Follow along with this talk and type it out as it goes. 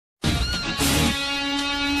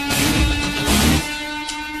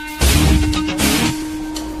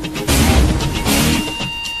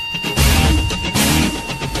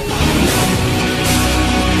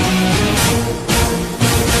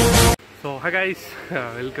guys,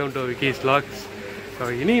 welcome to Vicky's vlogs. So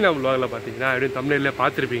இன்னைக்கு நம்ம vlogல பாத்தீங்கன்னா அப்படியே thumbnailல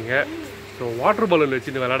பாத்திருப்பீங்க. So வாட்டர் பலூன்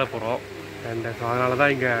வச்சிட்டு விளையாட போறோம். And so அதனால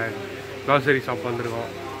தான் இங்க grocery shop வந்திருக்கோம்.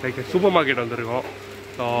 லைக் சூப்பர் மார்க்கெட் வந்திருக்கோம்.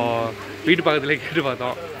 So வீட்டு பக்கத்துலயே கேட்டு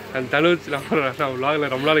பார்த்தோம். And தனுஷ் நம்ம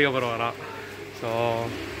vlogல ரொம்ப நாளைக்கு அப்புறம் வரான். So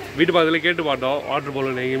வீட்டு பக்கத்துலயே கேட்டு பார்த்தோம். வாட்டர்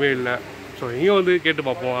பலூன் எங்கேயுமே இல்லை. ஸோ இங்கே வந்து கேட்டு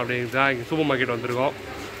பார்ப்போம் அப்படின்னு தான் இங்கே சூப்பர் மார்க்கெட் வந்திருக்கோம்.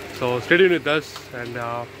 So study with us and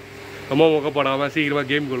ரொம்ப மொக்க போடாமல் சீக்கிரமாக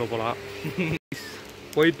கேமுக்குள்ளே போகலாம்.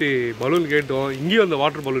 போயிட்டு பலூன் கேட்டோம். இங்கேயும் அந்த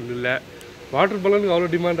வாட்டர் பலூன் இல்லை. வாட்டர் பலூனுக்கு அவ்வளோ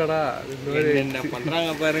டிமாண்டாடா என்ன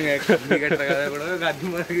பண்ணுறாங்க பாருங்க.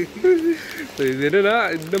 ஸோ இது என்னென்னா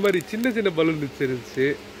இந்த மாதிரி சின்ன சின்ன பலூன் இருந்துச்சு.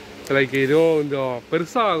 லைக் இதுவும் கொஞ்சம்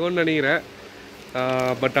பெருசாக ஆகும்னு நினைக்கிறேன்.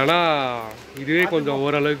 பட் ஆனால் இதுவே கொஞ்சம்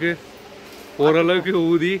ஓரளவுக்கு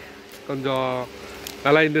ஊதி கொஞ்சம்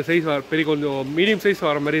நல்லா இந்த சைஸ் பெரிய கொஞ்சம் மீடியம் சைஸ்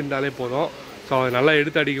வர மாதிரி இருந்தாலே போதும். ஸோ அது நல்லா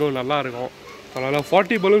எடுத்து அடிக்கும், நல்லாயிருக்கும். ஸோ அதனால்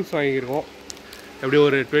 40 பலூன்ஸ் வாங்கியிருக்கோம். எப்படி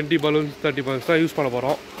ஒரு 20 பலூன்ஸ் 30 பலூன்ஸ் தான் யூஸ் பண்ண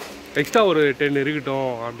போகிறோம். எக்ஸ்ட்ரா ஒரு 10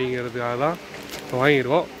 இருக்கட்டும் அப்படிங்கிறதுக்காக தான்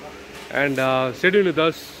வாங்கியிருக்கோம். அண்ட் ஸ்டெடி வித்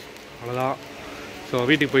அஸ் அவ்வளோதான். ஸோ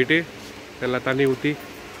வீட்டுக்கு போயிட்டு எல்லாம் தண்ணி ஊற்றி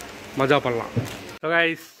மஜா பண்ணலாம். ஸோ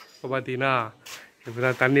கைஸ் இப்போ பார்த்தீங்கன்னா இப்போ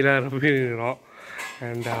தான் தண்ணிலாம் ரொம்ப இருக்கிறோம்.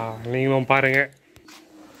 அண்ட் நீங்களும் பாருங்கள்.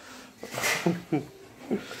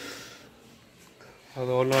 அது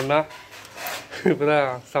ஒன்று ஒன்றா இப்போ தான்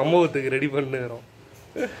சம்பவத்துக்கு ரெடி பண்ணுறோம்.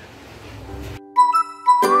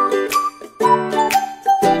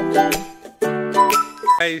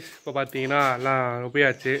 இப்போ பார்த்தீங்கன்னா எல்லாம்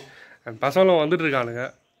ரொப்பியாச்சு. பசங்களும் வந்துட்டு இருக்கானுங்க.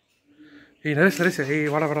 நிறைய சரி சரி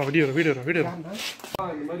வாடா வீடியோ இந்த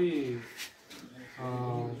மாதிரி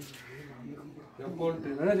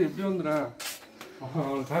எப்படி வந்துடுறேன்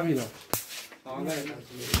அவனை காமிதான்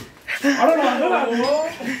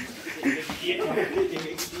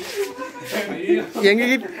எங்க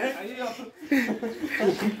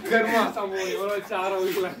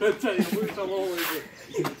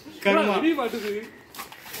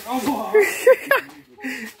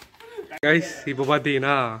இப்போ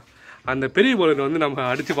பார்த்தீங்கன்னா அந்த பெரிய பலூன் வந்து நம்ம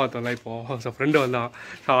அடித்து பார்த்தோம்ல. இப்போது ஃப்ரெண்டு வந்தான்.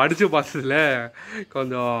 ஸோ அடித்து பார்த்ததுல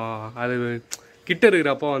கொஞ்சம் அது கிட்ட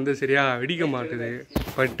இருக்கிறப்போ வந்து சரியாக வெடிக்க மாட்டுது,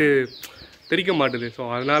 பட்டு தெரிக்க மாட்டுது. ஸோ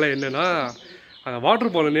அதனால் என்னென்னா அந்த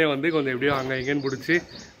வாட்டர் பலூனே வந்து கொஞ்சம் எப்படியோ அங்கே எங்கேன்னு பிடிச்சி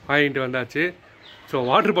வாங்கிட்டு வந்தாச்சு. ஸோ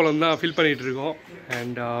வாட்டர் பலூன் தான் ஃபில் பண்ணிகிட்டு இருக்கோம்.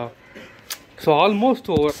 And so almost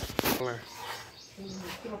over.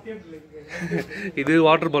 இது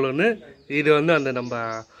வாட்டர் பலூனு, இது வந்து அந்த நம்ம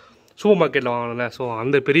சூப்பர் மார்க்கெட்டில் வாங்கணும்ல, ஸோ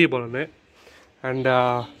அந்த பெரிய balloon. And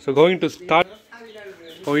so going to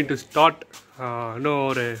start இன்னும்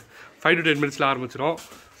ஒரு 5 to 10 minutes ஆரம்பிச்சிடும்.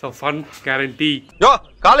 So fun guarantee. யோ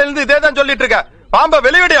காலையிலேருந்து இதே தான் சொல்லிட்டு இருக்க. பாம்பை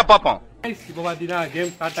வெளிவடியா பார்ப்போம். இப்போ பார்த்தீங்கன்னா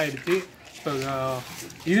கேம் ஸ்டார்ட் ஆகிடுச்சு. ஸோ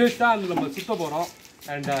இது வச்சு தான் அது நம்ம சுற்ற போகிறோம்.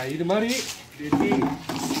 அண்ட் இது மாதிரி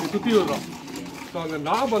சுற்றி விடுறோம். ஸோ அந்த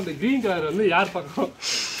நாப் அந்த க்ரீன் கலர் வந்து யார் பக்கம்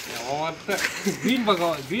க்ரீன்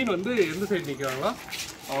பக்கம், க்ரீன் வந்து எந்த சைடு நிற்கிறாங்களோ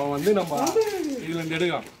அவன் வந்து நம்ம இதுலேருந்து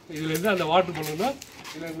எடுக்கலாம். இதுலேருந்து அந்த வாட்டர் பலூன் தான்,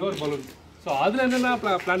 இதில் இன்னொரு பலூன். ஸோ அதில் என்னென்ன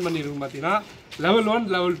பிளான் பண்ணியிருக்கோம் பார்த்தீங்கன்னா level 1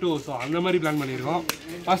 level 2. ஸோ அந்த மாதிரி பிளான் பண்ணியிருக்கோம்.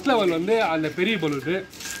 ஃபஸ்ட் லெவல் வந்து அந்த பெரிய பலூனு.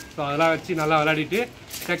 ஸோ அதெல்லாம் வச்சு நல்லா விளையாடிட்டு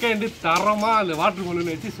செகண்டு தரமாக அந்த வாட்டர்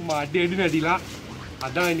பலூன் வச்சு சும்மா அடின்னு அடிலாம்.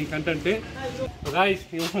 அதுதான் இன்னைக்கு கண்டென்ட்டு. காய்ஸ்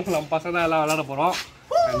இவங்க நம்ம பசங்க தான் எல்லாம் விளையாட போகிறோம்.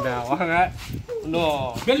 அண்ட் வாங்க இன்னும்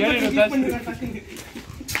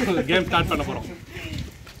கேம் ஸ்டார்ட் பண்ண போகிறோம்.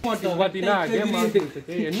 பார்த்தீங்கன்னா கேம்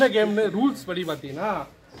என்ன கேம்னு ரூல்ஸ் படி பார்த்தீங்கன்னா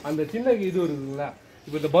அந்த சின்ன இது இருக்குங்களா,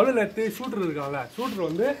 இப்போ இந்த பலூன் எடுத்து ஷூட்டர் இருக்காங்கல்ல, ஷூட்டர்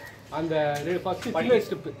வந்து அந்த ஃபஸ்ட்டு சின்ன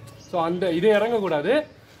ஸ்டெப்பு. ஸோ அந்த இதை இறங்கக்கூடாது.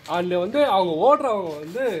 அண்ட் வந்து அவங்க ஓடுறவங்க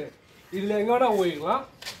வந்து இதில் எங்கே வேணால் போயிக்கலாம்.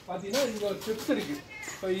 பார்த்தீங்கன்னா இங்கே ஒரு ஸ்டெப்ஸ் இருக்குது.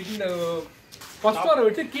 ஸோ இந்த ஃபஸ்ட் ஃப்ளோரை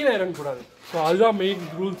விட்டு கீழே இறங்கக்கூடாது. ஸோ அதுதான் மெயின்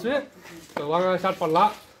ரூல்ஸு. ஸோ வாங்க ஸ்டார்ட்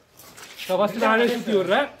பண்ணலாம். ஸோ ஃபஸ்ட்டு நானே சுற்றி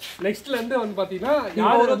விட்றேன். நெக்ஸ்ட்லேருந்து வந்து பார்த்தீங்கன்னா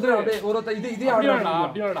யார் வந்து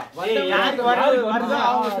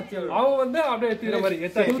அவங்க வந்து அப்படியே எடுத்துக்கிற மாதிரி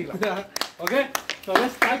எடுத்துக்கலாம். Okay, so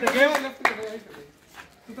let's start the game.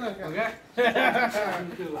 Okay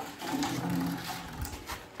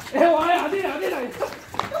ஏ வாய் அதே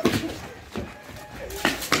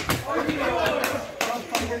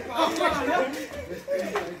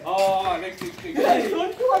நெக்ஸ்ட்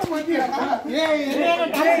சொட்டு வர மாட்டியா?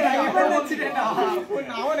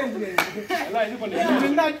 அவன் எல்லாம் இது பண்ணி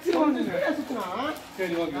ரெண்டு அடிச்சிரோன்னு சுத்துனா.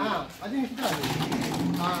 சரி ஓகே. அது சுத்துறா.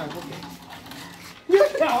 ஓகே.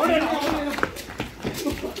 அவனே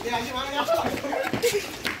ஏய் அங்க வாங்க.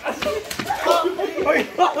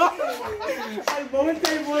 அது बहुत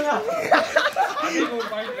सही बोला. அது ஒரு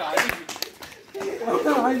பாயிண்ட் ஆ.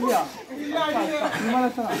 ஐயா இல்ல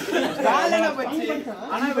காலன பச்சி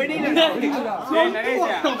ஆனா வெடில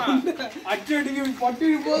அச்சு அடிக்கு பட்டி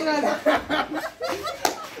போகாத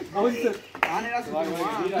பவுன்ஸ் நானேடா சுத்துமா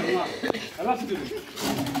எல்லாம் சுத்து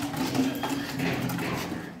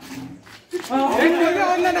எங்க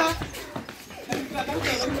வந்தனா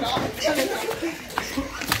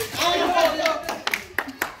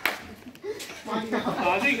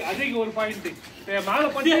அதுக்கு ஒரு பாயிண்ட் மேல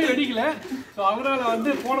பத்தி வெடிக்கல சோ அவரால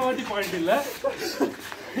வந்து போன வாட்டி பாயிண்ட் இல்ல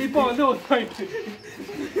இப்போ வந்து ஒரு பாயிண்ட்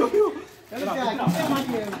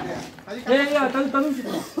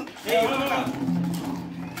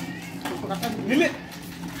நில்லு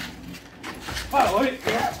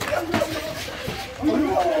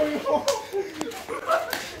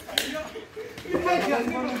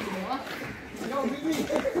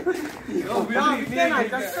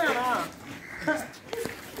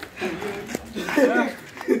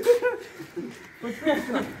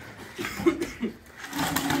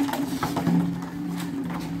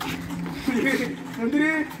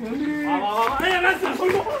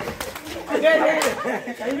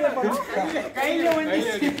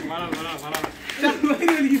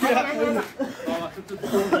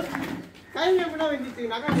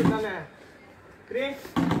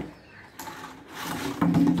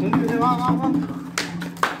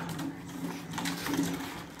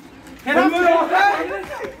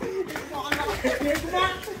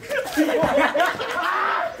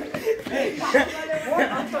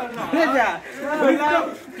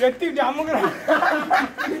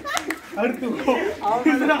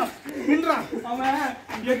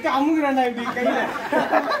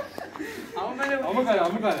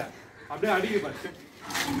அப்படியே அடிக்க பாரு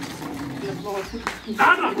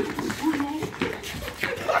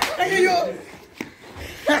ஐயோ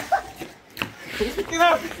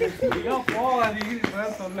போவாதீங்க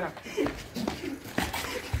சொல்ல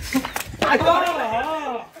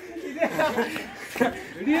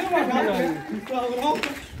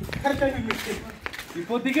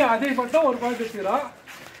இப்போதைக்கு அதே மட்டும் ஒரு பாயிண்ட் வச்சுக்கிறோம்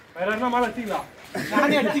வேற என்ன மேல வச்சுக்கலாம்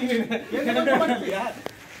நானே அடிச்சுக்கிறேன்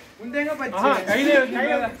கையிலே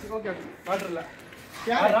ஓகே மாட்டல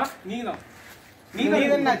யாரா நீங்க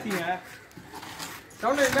நீதான் ஆச்சுங்க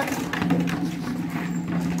சவுண்ட் இல்ல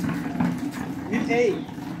விஜய்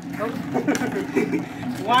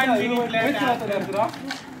 1 minute later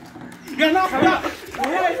கண்ணா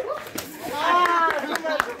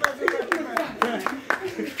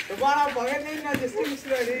வாடா பகனே நான் ஜஸ்ட்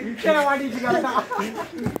மிஸ்லடி இச்சா வாடிச்சு கரெக்ட்டா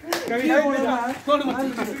கவி போடு மச்சி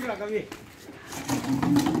கவி கவி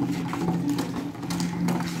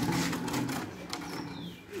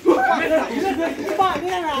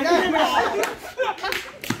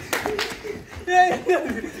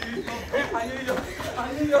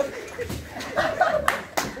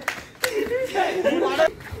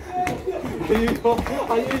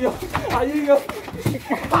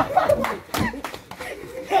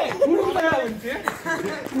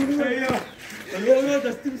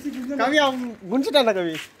முடிச்சிட்டான்டா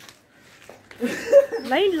கவி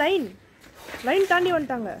லைன் தாண்டி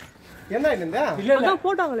வந்துட்டாங்க என்ன இருந்தா அதான்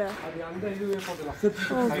போட்டாங்களே அது அந்த இதுவே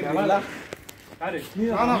போடலாம் யாரு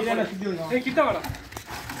நீதானே சுத்தி வந்தோம் ஏய் கிட்ட வாடா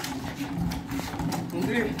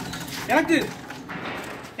எனக்கு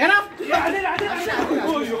ஏனா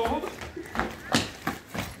ஐயோ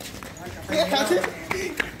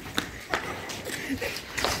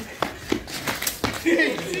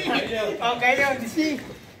கையில வந்துச்சு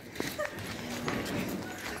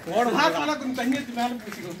ஓட ஹாஸ்டல்ல கொஞ்சம் தண்ணி எடுத்து மேல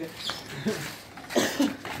பிடிச்சிக்கோங்க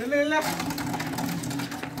இல்ல இல்ல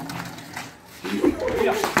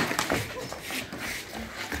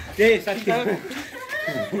டேய் சரி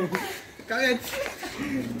கரெக்ட்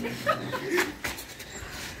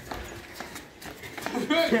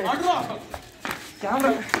அட்ரா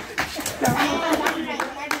கேமரா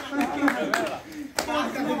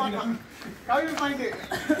கவி பாயிண்ட்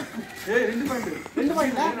ஏய் ரெண்டு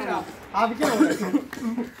பாயிண்ட் ஆ விக்கி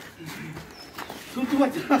சுத்து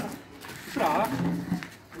மச்சா சுத்ரா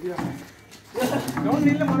டவுன்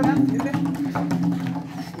நில்ல மறடா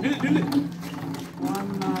நில்லு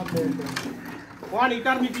வாணி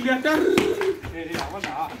இட்டார் நிக்கி இட்டார் ஏய்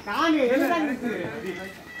அவன்டா நானே என்ன நிக்கு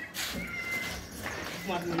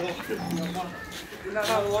மாட்டோ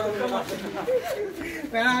இல்லடா ஓடுடா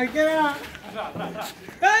வேணா வைக்கடா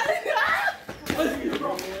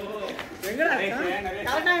எங்கடா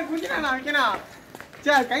கரெக்ட்டா குஞ்சினா நான் வைக்கணும்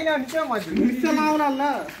சே கையில நிக்க மாட்டேன் மிஸ்லாம் ஆவறல்ல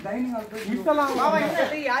டைனிங் ஹால் போய் மிஸ்லாம் பாபா இந்த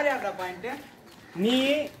யார் யாரடா பாயிண்ட் நீ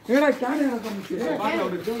ஏடா கேமரா காமிச்சு பாத்து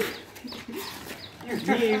ஓடு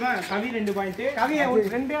நீ இவன் கவி 2 பாயிண்ட் கவி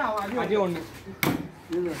 2 அதே 1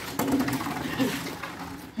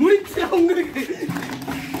 முடிச்சா உங்களுக்கு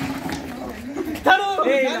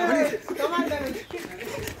டேய் கமான் டானி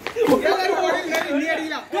எல்லாரும் ஓடி நீ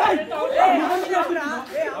அடிக்கலாம்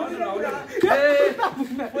ஏய்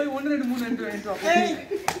போய் 1 2 3 என்ட்ரோ ஏய்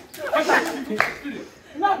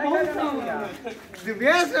இது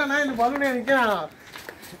வேஸ்டானா இந்த பலூனே நிக்கறானா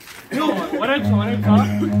ஒரே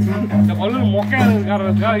இந்த பலூன் மொக்கையா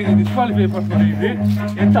இருக்கிறதுக்காக இது டிஸ்குவாலிஃபை பண்ணிடுது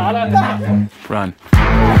எந்த ஆளா Run.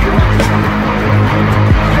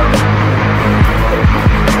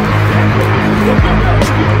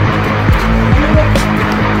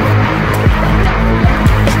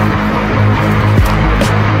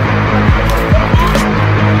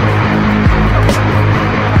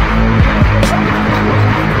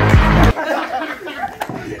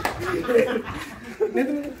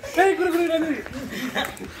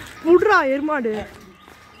 புடுறா எருமாடு.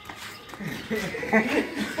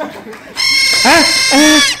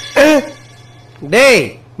 டேய்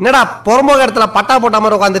என்னடா பொறம்போக இடத்துல பட்டா போட்ட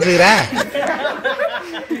மாதிரி உட்காந்துட்டு இருக்கிற?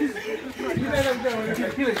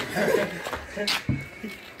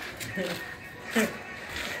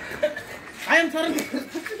 ஐயம் சார்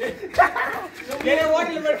ஏலே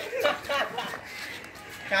ஹோட்டல் பட்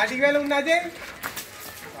காடி வேல உண்டாதே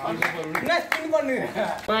நெக்ஸ்ட் ஸ்பின் பண்ணு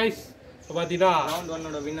गाइस பாத்தீனா ரவுண்ட் 1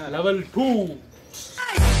 ஓட வின்னர் லெவல் 2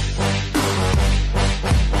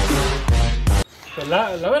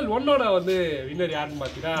 லெவல் 1 ஓட வந்து வின்னர் யாருன்னு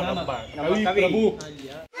பாத்தீனா நம்ம கவி பிரபு.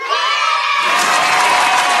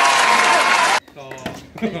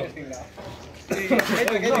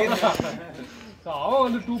 அவன்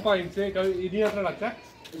வந்து 2 பாயிண்ட்ஸ் இது எத்தனை ஆச்சா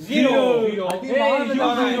 0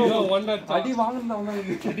 அடி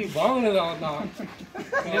வாங்குனது அவன் தான்.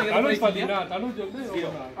 தனுஷ் பாத்தீங்கன்னா தனுஷ் வந்து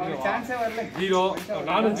சான்ஸே வரல 0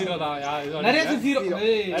 நானும் 0 தான். நிறைய 0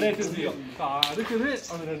 நிறைய 0 அதுக்குது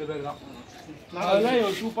அந்த ரெண்டு பேர் தான். அதெல்லாம்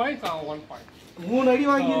 2 பாயிண்ட்ஸ் அவன் 1 பாயிண்ட். 3 அடி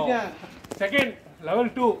வாங்கி இருக்கேன். செகண்ட் லெவல்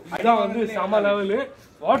 2 இதான் வந்து சம லெவல்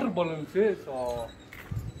வாட்டர் பலூன்ஸ். ஸோ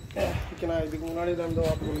இதுக்கு முன்னாடி தான் இந்த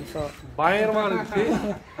வாட்டர் பலூன்ஸ் பயங்கரமா இருந்துச்சு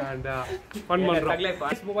அண்ட் ஃபன் பண்றோம்.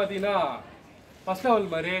 இப்போ பாத்தீங்கன்னா ஃபர்ஸ்ட் லெவல்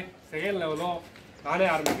மாதிரி செகண்ட் லெவலும் நானே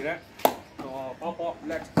ஆரம்பிக்கிறேன். ஸோ பார்ப்போம்.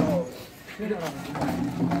 Let's go.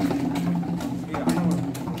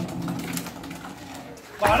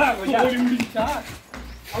 பாடா ஓடி முடிச்சா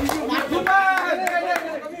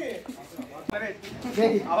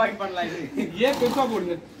அவாய்ட் பண்ணலாம் இது. ஏன் பெருசா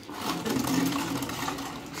போடுங்க.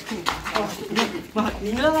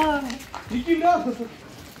 நீங்களா நிக்கிலோ.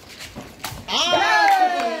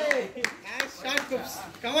 Nice shot cups.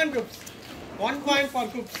 Come on cups. 1 point for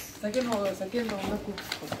cups. Second one cups.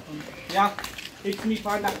 Yeah, it's me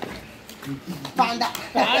panda. Panda.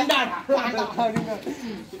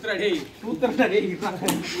 Sutra dey.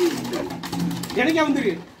 எனக்கு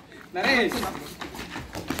வந்துரு. நரேஷ்.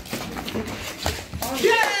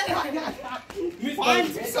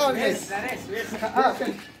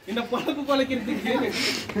 இந்த பொழப்பு பொழைக்கிறதுக்கு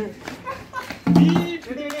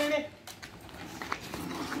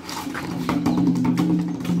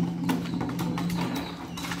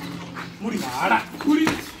முடி ஆடா முடி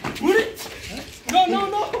முடி no no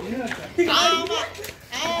no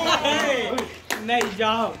nice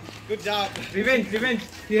job good job revenge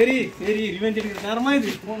சரி ரிவெஞ்ச் எடுக்கிற நேரமா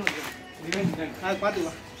இது ரிவெஞ்ச் அது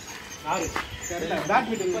பாத்துக்கலாம் யாரு தெரியல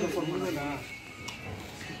பேட்மிண்டன் பண்ண போறதுனா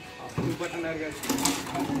அப்படி பட்டனா இருக்காது.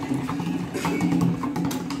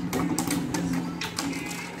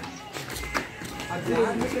 அது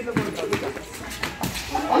பேட்மிண்டன் போடுறது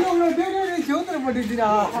ஐயோ டேய் ஜோத்ர போட்டுச்சுடா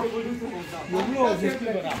எவ்ளோ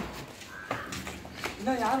ஜெஸ்டிவரா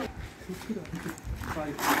இந்த யாரு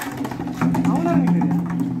அவனா நிக்குது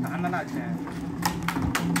நான் தான ஆச்சேன்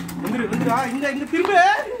வந்துருடா இங்க திரும்ப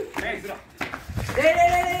டேய்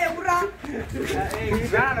எப்பறா ஏய்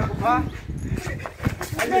வேணா குப்பா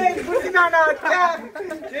டேய் குஞ்சிட்டாடா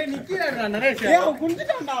டேய் நிக்கிறடா நரேஷ் ஏய்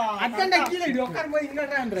குஞ்சிட்டாடா அக்கண்டா கீழ இது உட்கார் போய்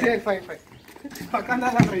இங்கடறான்ற சரி ஃபைன்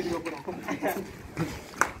பக்கந்தால ட்ரை இது போறோம்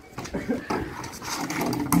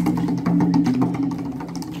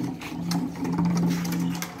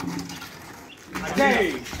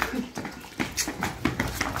அஜய்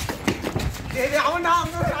டேய் அவனா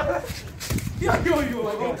ஐயோ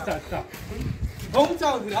பவுன்ஸ்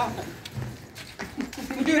ஆகுதுடா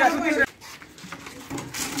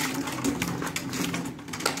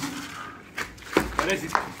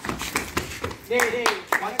டேய்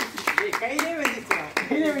கையிலே வெச்சிச்சா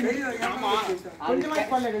ஆமா கொஞ்சமா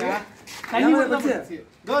பல்லடா தண்ணி வச்சு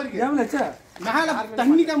டோருக்கு ஏம்ல அச்சா மேல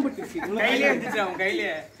தண்ணி தான் பட்டுச்சு கையிலே வெச்சிச்சா உன்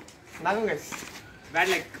கையிலே நகங்க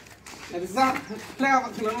பேட் லக் அதுதான் ப்ளே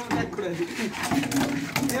ஆஃப் நம்ம டேக் கூடாது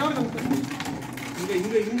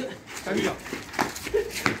இங்க கவியா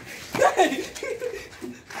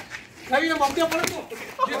கவியா அப்படியே படுத்து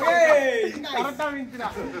கரெக்டா விஞ்சிடா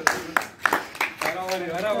வர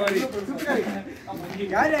மாதிரி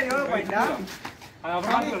யார் யார் எவ்வளவு பாயிண்டா அது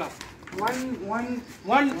அப்புறம் பார்த்துக்கலாம் 1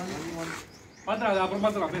 பார்த்துக்கலாம் அது அப்புறம்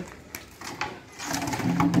பார்த்துக்கலாம்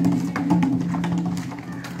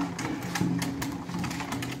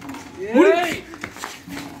ஏய்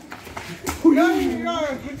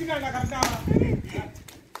குஞ்சினாடா கரெக்டா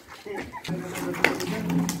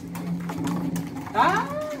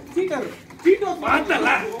சீட்டர் சீட்டோ பார்த்தல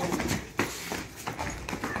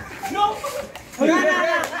நோ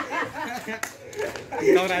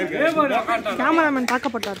கேமராமேன்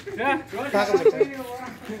தாக்கப்பட்டார்.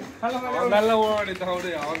 நல்ல ஓடி தவிடு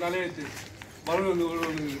அவன் தலையை வச்சு பலூன் வந்து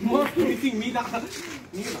நீதான்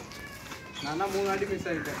நான் 3 வாட்டி மிஸ்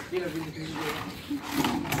ஆயிட்டேன் கீழே விழுந்து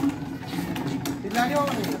இல்லாடி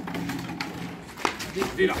ஓடுங்க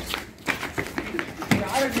தீரா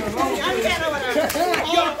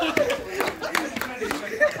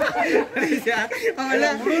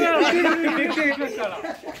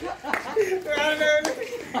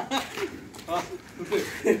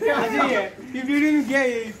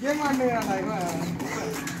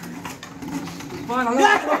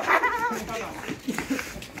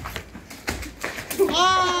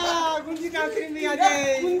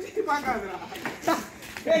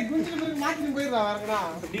போயிடுறா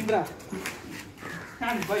அப்படின்றா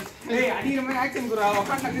அடிக்கிற மாதிரி ஆக்ஷன் குரா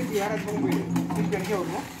உட்காந்து யாராச்சும் போக போயிடு கிடைக்க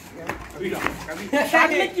வருவோம்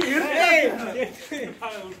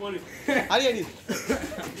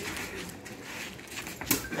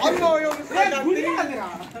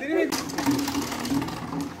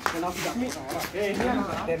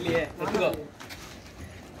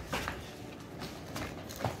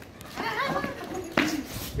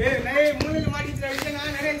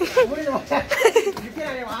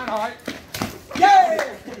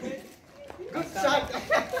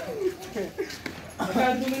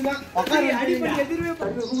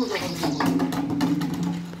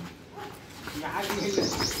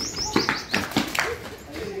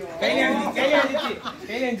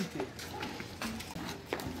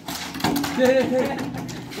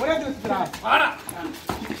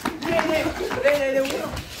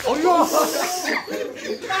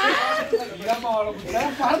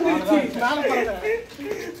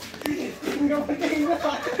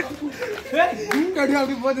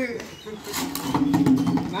அப்படி போகுது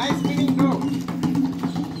நைஸ் மீனிங் ப்ரோ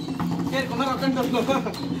சரி கொஞ்ச நேரம் உட்கார்ந்து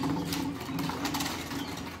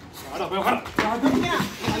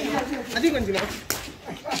அதிகம் வந்துச்சு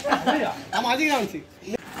ஆமா அதிகம் வந்துச்சு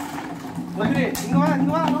இங்க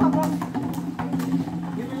வா போ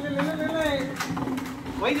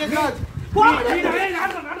வைஜராஜ்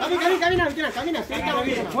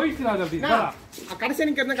கடைசி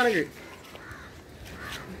நிக்கிறது கணக்கு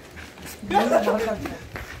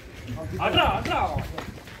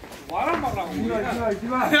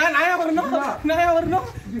வரணும்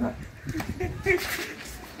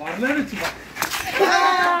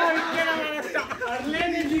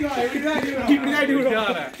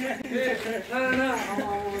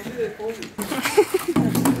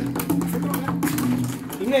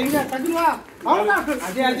இங்க தட்டுவா அவ்வளவுதான்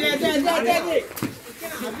அஜய் அஜய் அஜய் அஜய் அஜய்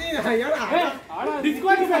அஜய் அஜய் யாரா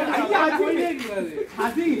டிஸ்குவாலிஃபை ஐயா அஜய்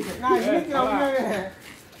அஜய் நான் இன்னைக்கு அவனவே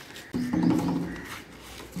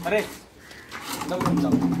அரே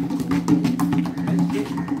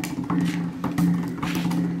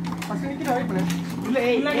ஃபர்ஸ்ட் நிக்கிற வெயிட் பண்ணு இல்ல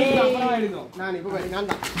இல்ல அப்புறம் எழுதும் நான் இப்ப போய் நான்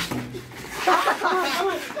தான்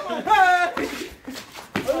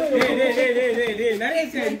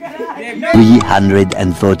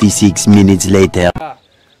 346 minutes later.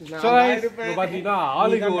 பாத்தீங்கன்னா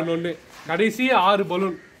ஆளுக்கு ஒண்ணு கடைசி 6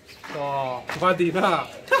 பலூன் பாத்தீங்கன்னா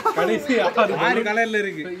கடைசி 6 கலர்ல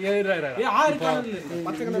இருக்கு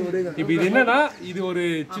இப்ப இது என்னன்னா இது ஒரு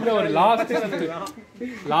சின்ன ஒரு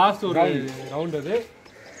லாஸ்ட் ஒரு ரவுண்ட் அது.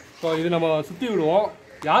 ஸோ இது நம்ம சுத்தி விடுவோம்.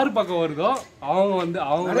 யாரு பக்கம் வருதோ அவங்க வந்து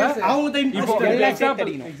எக்ஸாம்பிள்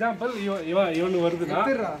இவனு வருதுன்னா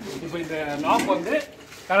இப்போ இந்த நாப் வந்து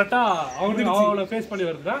கரெக்டா அவனோட ஃபேஸ் பண்ணி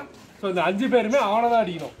வருதுன்னா ஸோ இந்த 5 பேருமே அவனை தான்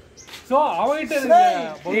அடிக்கணும். ஸோ அவன்கிட்ட இருந்த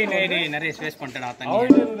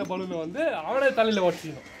பலூனை வந்து அவனே தலையில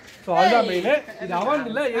ஓட்டிக்கணும். ஸோ அதுதான் மெயின். இது அவன்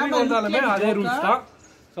இல்லை எது வந்தாலுமே அதே ரூல்ஸ் தான்.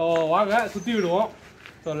 ஸோ வாங்க சுத்தி விடுவோம்.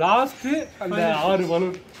 ஸோ லாஸ்ட் அந்த 6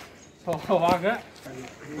 பலூன். ஸோ வாங்க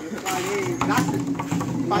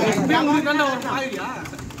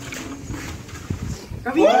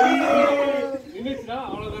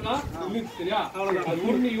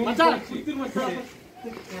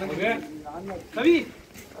கவி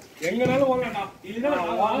எங்கனாலும் ஓடலாம்டா. இதுதான்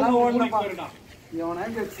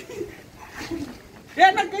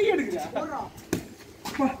கை எடுக்கிறா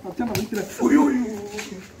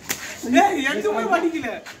ஏய் எதுவுமே படிக்கல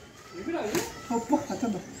அப்பா அச்சா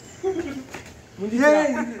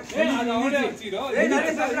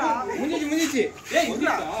முடிஞ்சிச்சு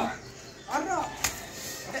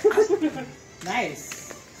நைஸ்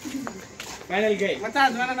ஃபைனல் கை மச்சான்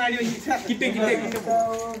அது வேணா நாடி வைங்க கிட்ட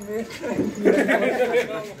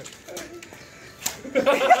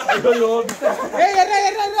ஐயோ ஏய் எரா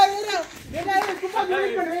குப்பா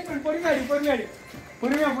வெயிட் பண்ணு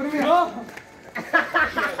பொறுமையா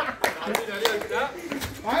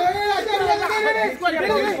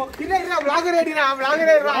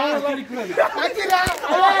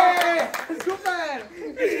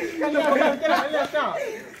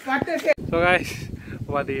ஸோ கைஸ்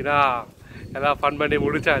பார்த்தீங்கன்னா எல்லாம் ஃபன் பண்ணி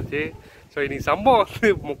முடிச்சாச்சு. ஸோ இன்னைக்கு சம்பவம் வந்து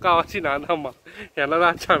முக்கால்வாசி நான் தான்மா என்னதான்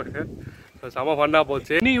ஆச்சானுங்க. ஸோ செம்ம ஃபன்னாக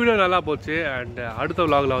போச்சு. இன்னைக்கு வீடியோ நல்லா போச்சு. அண்ட் அடுத்த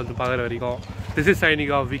vlogல வந்து பார்க்குற வரைக்கும் this is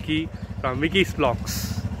signing off Vicky from Vicky's vlogs.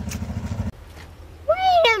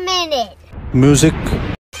 Wait a minute. Music.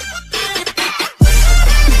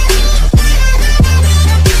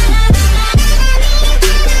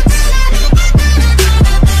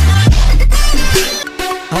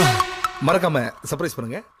 மறக்காம சர்ப்ரைஸ்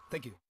பண்ணுங்க. Thank you.